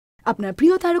আপনার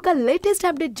প্রিয় তারকার লেটেস্ট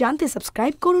আপডেট জানতে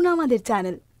সাবস্ক্রাইব করুন আমাদের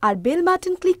চ্যানেল আর বেল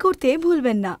বাটন ক্লিক করতে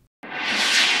ভুলবেন না।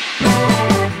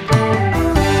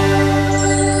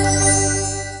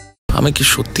 আমি কি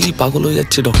সত্যিই পাগল হয়ে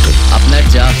যাচ্ছি ডক্টর? আপনার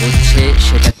যা হচ্ছে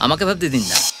সেটা আমাকে ভাবতে দিন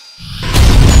না।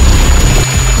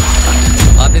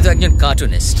 আপনি তো একজন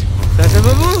কার্টুনিস্ট।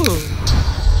 বাবু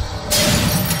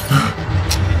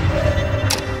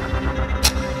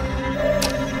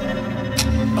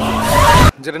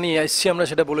যেটা নিয়ে এসেছি আমরা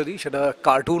সেটা বলে দিই, সেটা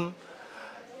কার্টুন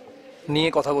নিয়ে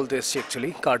কথা বলতে এসেছি।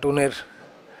 অ্যাকচুয়ালি কার্টুনের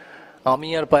আমি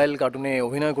আর পায়েল কার্টুনে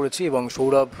অভিনয় করেছি এবং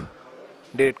সৌরভ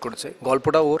ডিরেক্ট করেছে।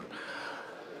 গল্পটা ওর,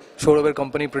 সৌরভের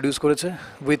কোম্পানি প্রডিউস করেছে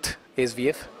উইথ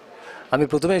SVF। আমি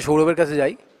প্রথমে সৌরভের কাছে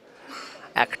যাই,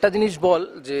 একটা জিনিস বল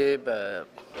যে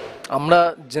আমরা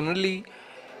জেনারেলি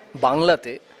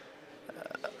বাংলাতে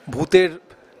ভূতের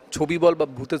ছবি বল বা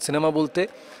ভূতের সিনেমা বলতে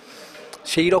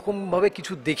সেই রকমভাবে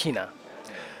কিছু দেখি না।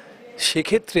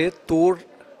 সেক্ষেত্রে তোর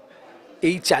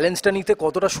এই চ্যালেঞ্জটা নিতে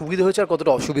কতটা সুবিধা হয়েছে আর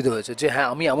কতটা অসুবিধা হয়েছে, যে হ্যাঁ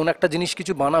আমি এমন একটা জিনিস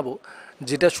কিছু বানাবো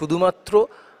যেটা শুধুমাত্র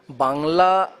বাংলা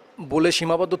বলে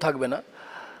সীমাবদ্ধ থাকবে না,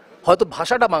 হয়তো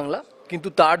ভাষাটা বাংলা কিন্তু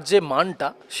তার যে মানটা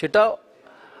সেটা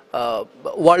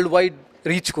ওয়ার্ল্ড ওয়াইড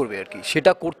রিচ করবে আর কি।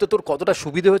 সেটা করতে তোর কতটা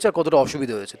সুবিধা হয়েছে আর কতটা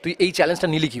অসুবিধা হয়েছে, তুই এই চ্যালেঞ্জটা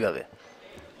নিলি কীভাবে?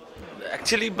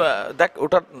 অ্যাকচুয়ালি দেখ,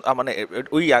 ওটা মানে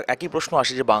ওই একই প্রশ্ন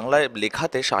আসে যে বাংলায়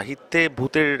লেখাতে সাহিত্যে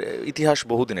ভূতের ইতিহাস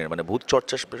বহুদিনের, মানে ভূত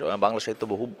চর্চা বাংলা সাহিত্য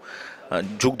বহু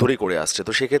যুগ ধরেই করে আসছে।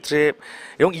 তো সেক্ষেত্রে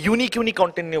এবং ইউনিক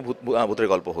কন্টেন্ট নিয়ে ভূতের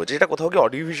গল্প হয়েছে, যেটা কোথাও গিয়ে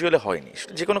অডিও ভিজুয়ালে হয়নি,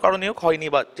 যে কোনো কারণে হোক হয়নি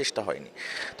বা চেষ্টা হয়নি।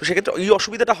 তো সেক্ষেত্রে এই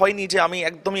অসুবিধাটা হয়নি যে আমি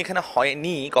একদমই এখানে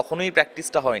হয়নি, কখনোই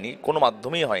প্র্যাকটিসটা হয়নি, কোনো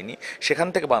মাধ্যমেই হয়নি, সেখান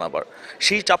থেকে বানাবার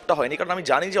সেই চাপটা হয়নি, কারণ আমি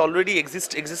জানি যে অলরেডি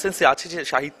এক্সিস্টেন্সে আছে যে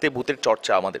সাহিত্যে ভূতের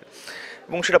চর্চা আমাদের,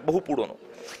 এবং সেটা বহু পুরনো।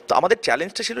 তো আমাদের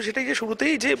চ্যালেঞ্জটা ছিল সেটাই যে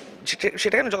শুরুতেই যে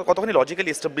সেটাকে কতখানি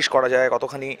লজিক্যালি এস্টাবলিশ করা যায়,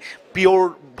 কতখানি পিওর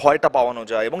ভয়টা পাওয়ানো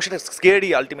যায়, এবং সেটা স্কেয়ারি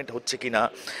আলটিমেট হচ্ছে কি না।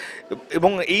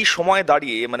 এবং এই সময়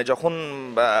দাঁড়িয়ে মানে যখন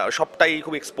সবটাই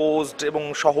খুব এক্সপোজড এবং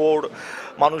শহর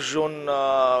মানুষজন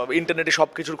ইন্টারনেটে সব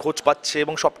কিছুর খোঁজ পাচ্ছে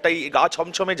এবং সবটাই গা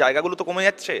ছমছমে জায়গাগুলো তো কমে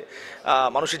যাচ্ছে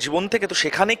মানুষের জীবন থেকে, তো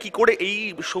সেখানে কি করে এই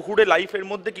শহুরে লাইফের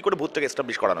মধ্যে কি করে ভূতটাকে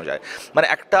এস্টাবলিশ করানো যায়। মানে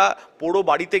একটা পোড়ো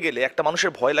বাড়িতে গেলে একটা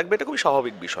মানুষের ভয় লাগবে, এটা খুবই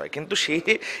স্বাভাবিক বিষয়, কিন্তু সে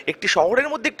একটি শহরের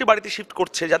মধ্যে একটি বাড়িতে শিফট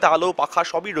করছে যাতে আলো পাখা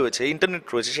সবই রয়েছে, ইন্টারনেট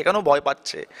রয়েছে, সেখানেও ভয়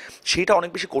পাচ্ছে, সেইটা অনেক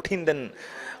বেশি কঠিন দেন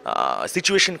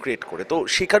সিচুয়েশন ক্রিয়েট করে। তো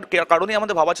সেখান কারণেই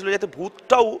আমাদের ভাবা ছিল যাতে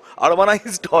ভূতটাও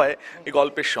আরবানাইজড হয় এই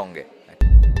গল্পের সঙ্গে।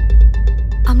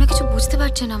 আমরা কিছু বুঝতে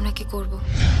পারছি না আমরা কি করব।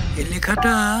 এই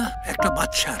লেখাটা একটা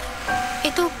বাচ্চার। এ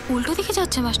তো উল্টো দিকে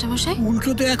যাচ্ছে মাস্টারমশাই।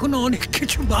 উল্টোতে এখনো অনেক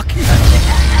কিছু বাকি আছে।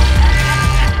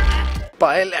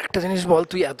 পায়েল, একটা জিনিস বল,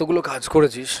 তুই এতগুলো কাজ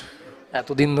করেছিস,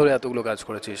 এতদিন ধরে এতগুলো কাজ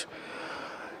করেছিস,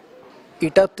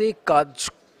 এটাতে কাজ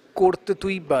করতে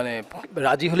তুই মানে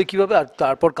রাজি হলে কিভাবে, আর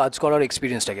তারপর কাজ করার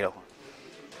এক্সপিরিয়েন্সটা কিরকম?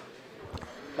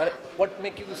 মানে হোয়াট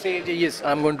মেক ইউ সে যে yes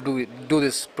I am going to do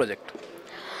this project?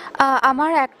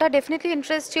 আমার একটা ডেফিনেটলি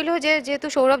ইন্টারেস্ট ছিল যে যেহেতু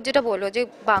সৌরভ যেটা বললো যে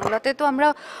বাংলাতে তো আমরা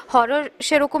হরর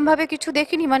সেরকমভাবে কিছু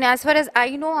দেখিনি, মানে as far as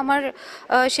I know আমার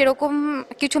সেরকম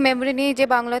কিছু মেমরি নেই যে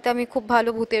বাংলাতে আমি খুব ভালো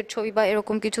ভূতের ছবি বা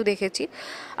এরকম কিছু দেখেছি।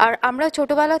 আর আমরা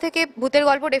ছোটোবেলা থেকে ভূতের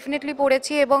গল্প ডেফিনেটলি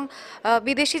পড়েছি এবং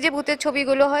বিদেশি যে ভূতের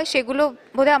ছবিগুলো হয় সেগুলো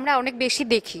বোধহয় আমরা অনেক বেশি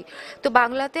দেখি। তো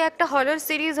বাংলাতে একটা হরর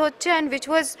সিরিজ হচ্ছে অ্যান্ড উইচ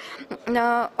ওয়াজ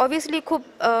অবভিয়াসলি খুব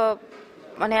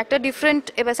মানে একটা ডিফারেন্ট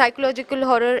এবার সাইকোলজিক্যাল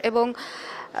হরর এবং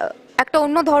একটা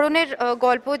অন্য ধরনের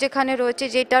গল্প যেখানে রয়েছে,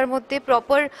 যেটার মধ্যে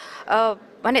প্রপার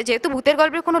মানে যেহেতু ভূতের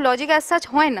গল্পের কোনো লজিক অ্যাজ সাচ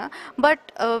হয় না, বাট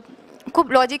খুব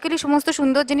লজিক্যালি সমস্ত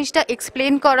সুন্দর জিনিসটা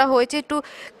এক্সপ্লেন করা হয়েছে to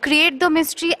create the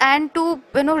mystery and two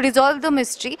resolve the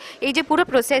mystery. এই যে পুরো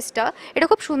প্রসেসটা এটা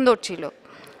খুব সুন্দর ছিল।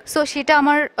 সো সেটা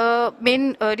আমার মেন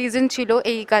রিজন ছিল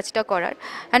এই কাজটা করার।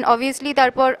 অ্যান্ড অবভিয়াসলি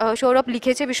তারপর সৌরভ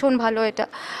লিখেছে ভীষণ ভালো এটা,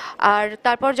 আর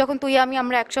তারপর যখন তুই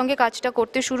আমরা একসঙ্গে কাজটা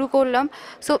করতে শুরু করলাম,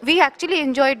 so we actually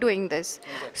enjoy doing this.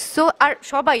 So আর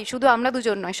সবাই, শুধু আমরা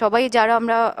দুজন নয়, সবাই যারা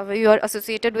আমরা you R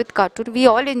associated with cartoon, we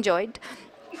all enjoyed.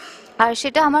 আর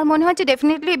সেটা আমার মনে হয় যে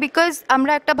ডেফিনেটলি বিকজ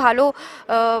আমরা একটা ভালো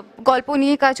গল্প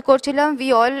নিয়ে কাজ করছিলাম, we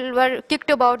all war kicked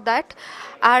about that.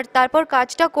 আর তারপর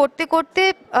কাজটা করতে করতে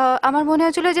আমার মনে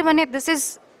হয়েছিল যে মানে দিস ইজ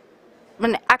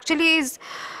মানে অ্যাকচুয়ালি ইজ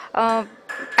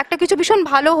একটা কিছু ভীষণ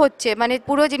ভালো হচ্ছে, মানে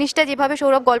পুরো জিনিসটা যেভাবে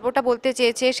সৌরভ গল্পটা বলতে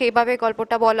চেয়েছে সেইভাবে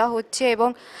গল্পটা বলা হচ্ছে। এবং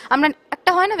আমরা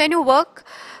একটা হয় না, when you work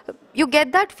you get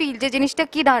that feel যে জিনিসটা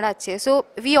কী দাঁড়াচ্ছে। So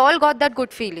we all goat that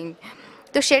good feeling.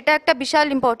 তো সেটা একটা বিশাল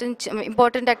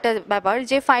ইম্পর্টেন্ট একটা ব্যাপার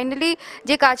যে ফাইনালি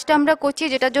যে কাজটা আমরা করছি,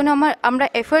 যেটার জন্য আমরা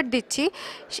এফোর্ট দিচ্ছি,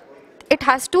 it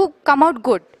has to come out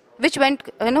good.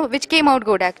 which came out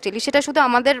good actually, সেটা শুধু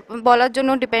আমাদের বলার জন্য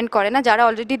ডিপেন্ড করে না, যারা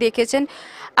অলরেডি দেখেছেন।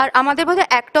 আর আমাদের মধ্যে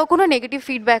একটাও কোনো নেগেটিভ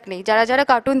ফিডব্যাক নেই, যারা যারা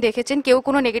কার্টুন দেখেছেন কেউ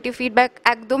কোনো নেগেটিভ ফিডব্যাক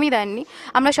একদমই দেননি,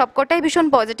 আমরা সবকটাই ভীষণ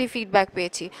পজিটিভ ফিডব্যাক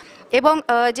পেয়েছি। এবং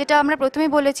যেটা আমরা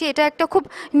প্রথমেই বলেছি, এটা একটা খুব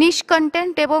নিশ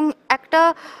কন্টেন্ট এবং একটা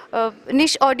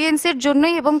নিশ অডিয়েন্সের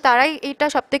জন্যই, এবং তারাই এটা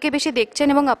সবথেকে বেশি দেখছেন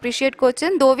এবং অ্যাপ্রিসিয়েট করছেন।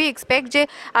 দো উই এক্সপেক্ট যে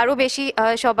আরও বেশি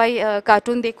সবাই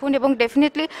কার্টুন দেখুন। এবং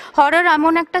ডেফিনেটলি হরর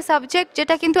এমন একটা সাবজেক্ট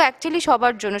যেটা কিন্তু অ্যাকচুয়ালি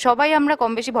সবার জন্য, সবাই আমরা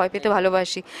কম বেশি ভয় পেতে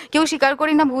ভালোবাসি, কেউ স্বীকার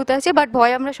করি না ভূত আছে, বাট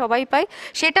ভয় আমরা সবাই পাই,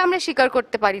 সেটা আমরা স্বীকার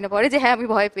করতে পারি না পরে যে হ্যাঁ আমি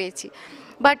ভয় পেয়েছি।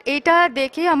 বাট এটা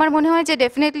দেখে আমার মনে হয় যে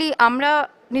ডেফিনেটলি আমরা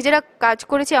নিজেরা কাজ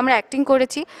করেছি, আমরা অ্যাক্টিং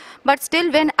করেছি, but still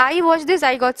when I watch this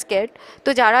I got scared. তো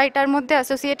যারা এটার মধ্যে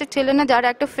অ্যাসোসিয়েটেড ছিলেন না, যারা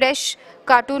একটা ফ্রেশ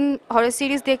কার্টুন হরর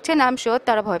সিরিজ দেখছেন, আই এম শিওর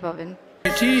তারা ভয় পাবেন।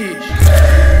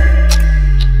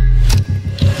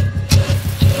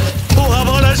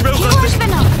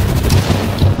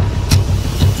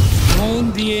 মন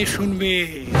দিয়ে শুনবে।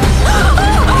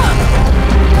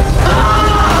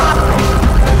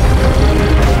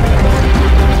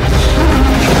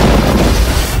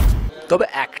 তবে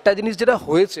একটা জিনিস যেটা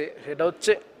হয়েছে সেটা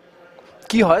হচ্ছে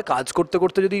কি হয়, কাজ করতে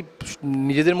করতে যদি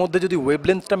নিজেদের মধ্যে যদি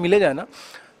ওয়েভলেন্থটা মিলে যায় না,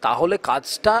 তাহলে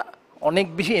কাজটা অনেক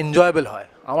বেশি এনজয়েবল হয়।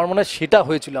 আমার মনে হয় সেটা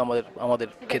হয়েছিল আমাদের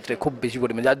ক্ষেত্রে খুব বেশি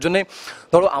পরিমাণে, যার জন্যে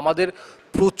ধরো আমাদের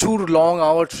প্রচুর লং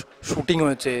আওয়ার্স শুটিং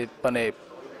হয়েছে, মানে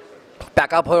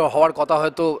প্যাক আপ হওয়ার কথা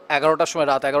হয়তো 11টার সময়,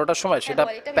 রাত 11টার সময়, সেটা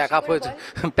প্যাক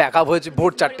আপ হয়েছে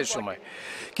ভোর 4টের সময়।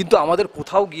 কিন্তু আমাদের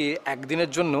কোথাও গিয়ে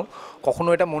একদিনের জন্য কখনো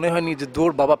এটা মনে হয়নি যে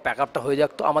দৌড় বাবা প্যাক আপটা হয়ে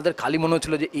যাক, তো আমাদের খালি মনে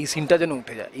হচ্ছিল যে এই সিনটা যেন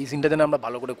উঠে যায়, এই সিনটা যেন আমরা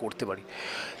ভালো করে করতে পারি।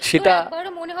 সেটা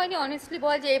মনে হয়নি অনেস্টলি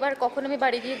বল যে এবার কখন আমি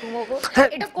বাড়ি গিয়ে ঘুমোবো।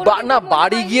 না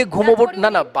বাড়ি গিয়ে ঘুমোবো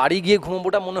না, বাড়ি গিয়ে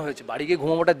ঘুমোবোটা মনে হয়েছে, বাড়ি গিয়ে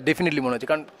ঘুমোবোটা ডেফিনেটলি মনে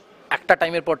হয়েছে, কারণ একটা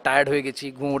টাইমের পর টায়ার্ড হয়ে গেছি,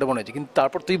 ঘুমোটা মনে হয়েছে। কিন্তু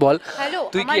তারপর তুই বল,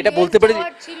 তুই কি এটা বলতে পেরেছিস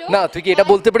না, তুই কি এটা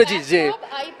বলতে পেরেছিস যে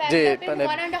মানে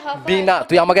না,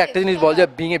 তুই আমাকে একটা জিনিস বল যে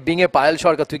বিঙে পায়েল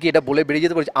সরকার, তুই কি এটা বলে বেরিয়ে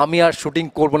যেতে পারিস আমি আর শুটিং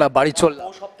করবো না, বাড়ি চল?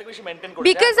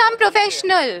 Because I am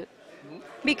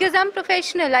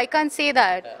professional, I can't say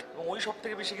that.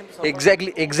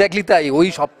 Exactly তাই, ওই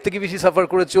সব থেকে বেশি সাফার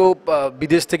করেছে ও,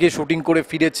 বিদেশ থেকে শুটিং করে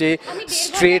ফিরেছে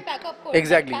স্ট্রেট,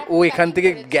 এক্স্যাক্টলি ও এখান থেকে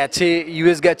গেছে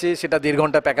ইউএস গেছে, সেটা 1.5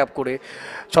 ঘন্টা প্যাক আপ করে।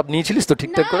 সব নিয়েছিলিস তো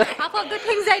ঠিকঠাক করে? Half of the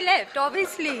things I left,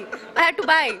 obviously I had to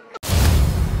buy.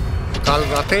 কাল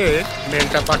রাতে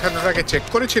মেলটা পাঠানোর আগে চেক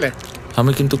করেছিলেন?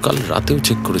 আমি কিন্তু কাল রাতেও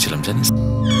চেক করেছিলাম, জানিস।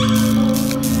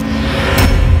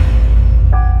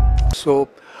 সো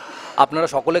আপনারা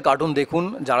সকলে কার্টুন দেখুন,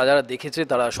 যারা যারা দেখেছে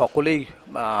তারা সকলেই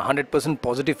 100%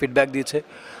 পজিটিভ ফিডব্যাক দিয়েছে।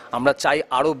 আমরা চাই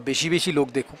আরও বেশি বেশি লোক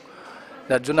দেখুক,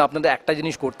 যার জন্য আপনাদের একটা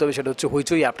জিনিস করতে হবে, সেটা হচ্ছে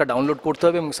হইচই অ্যাপটা ডাউনলোড করতে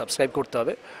হবে এবং সাবস্ক্রাইব করতে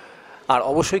হবে। আর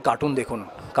অবশ্যই কার্টুন দেখুন,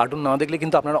 কার্টুন না দেখলে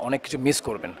কিন্তু আপনারা অনেক কিছু মিস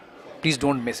করবেন, please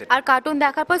don't miss it. R cartoon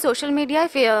দেখার পর সোশ্যাল মিডিয়ায়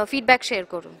ফিডব্যাক শেয়ার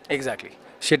করুন। এক্স্যাক্টলি,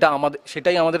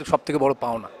 সেটাই আমাদের সব থেকে বড়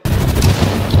পাওনা।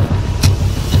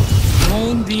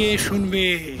 মন দিয়ে শুনবে।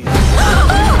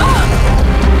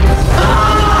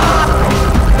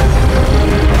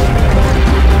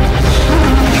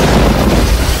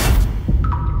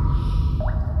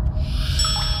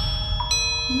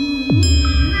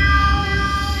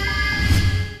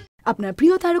 আপনার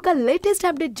প্রিয় তারকার লেটেস্ট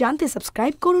আপডেট জানতে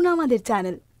সাবস্ক্রাইব করুন আমাদের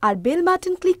চ্যানেল আর বেল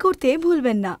বাটন ক্লিক করতে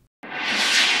ভুলবেন না।